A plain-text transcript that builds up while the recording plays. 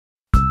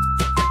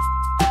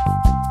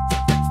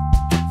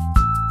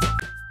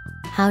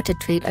How to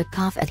treat a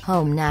cough at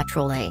home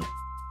naturally.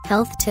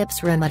 Health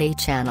Tips Remedy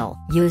Channel.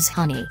 Use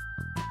honey.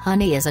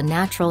 Honey is a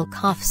natural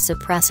cough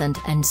suppressant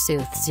and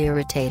soothes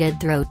irritated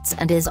throats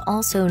and is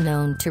also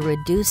known to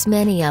reduce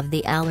many of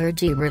the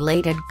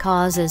allergy-related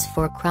causes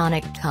for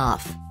chronic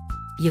cough.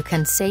 You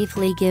can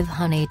safely give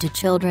honey to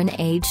children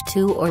aged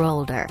 2 or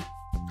older.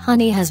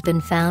 Honey has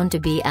been found to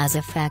be as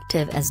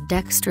effective as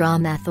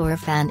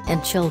dextromethorphan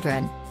in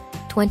children.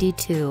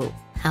 22.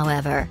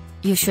 However,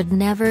 you should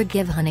never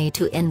give honey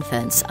to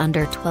infants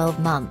under 12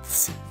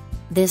 months.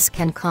 This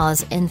can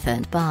cause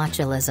infant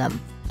botulism,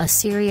 a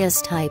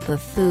serious type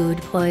of food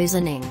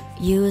poisoning.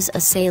 Use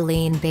a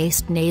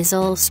saline-based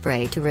nasal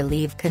spray to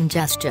relieve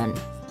congestion.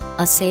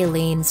 A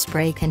saline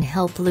spray can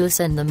help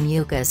loosen the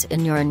mucus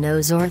in your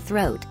nose or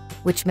throat,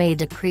 which may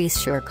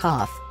decrease your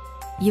cough.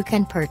 You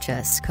can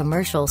purchase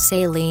commercial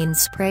saline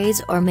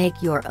sprays or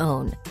make your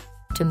own.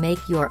 To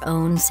make your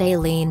own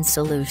saline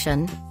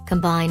solution,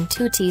 combine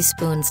 2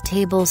 teaspoons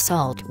table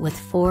salt with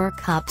 4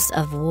 cups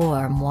of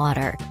warm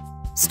water.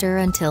 Stir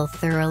until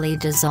thoroughly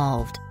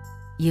dissolved.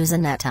 Use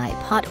an airtight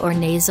pot or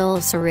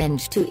nasal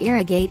syringe to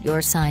irrigate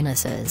your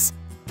sinuses.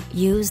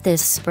 Use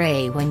this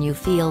spray when you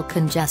feel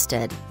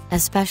congested,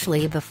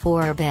 especially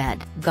before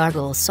bed.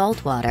 Gargle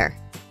saltwater.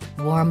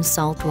 Warm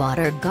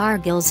saltwater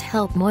gargles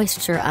help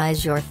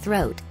moisturize your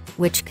throat,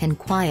 which can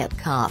quiet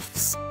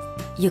coughs.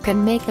 You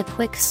can make a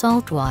quick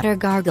saltwater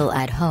gargle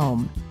at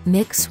home.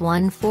 Mix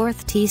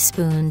 1/4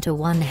 teaspoon to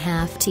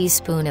 1/2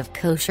 teaspoon of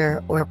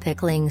kosher or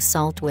pickling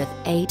salt with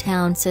 8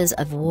 ounces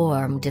of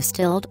warm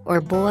distilled or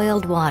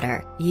boiled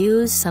water.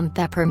 Use some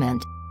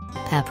peppermint.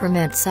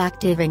 Peppermint's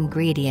active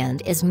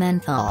ingredient is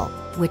menthol,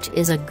 which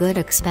is a good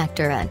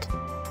expectorant.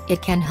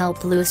 It can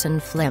help loosen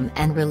phlegm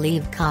and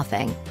relieve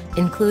coughing,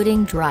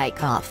 including dry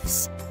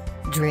coughs.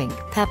 Drink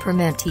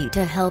peppermint tea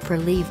to help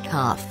relieve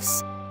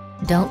coughs.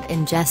 Don't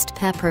ingest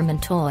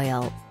peppermint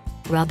oil.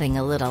 Rubbing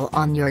a little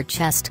on your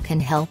chest can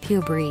help you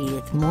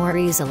breathe more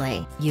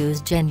easily.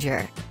 Use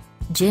ginger.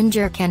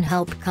 Ginger can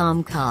help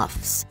calm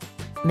coughs.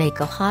 Make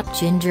a hot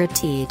ginger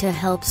tea to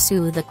help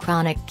soothe a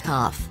chronic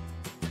cough.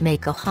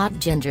 Make a hot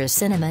ginger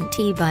cinnamon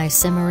tea by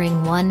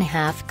simmering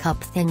 1/2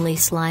 cup thinly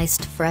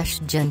sliced fresh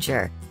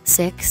ginger,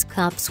 6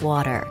 cups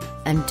water,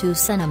 and 2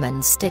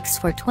 cinnamon sticks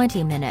for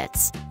 20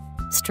 minutes.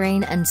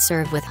 Strain and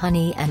serve with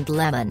honey and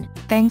lemon.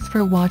 Thanks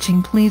for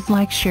watching. Please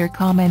like, share,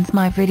 comment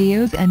my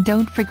videos and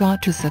don't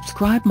forget to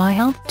subscribe my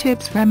Health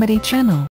Tips Remedy channel.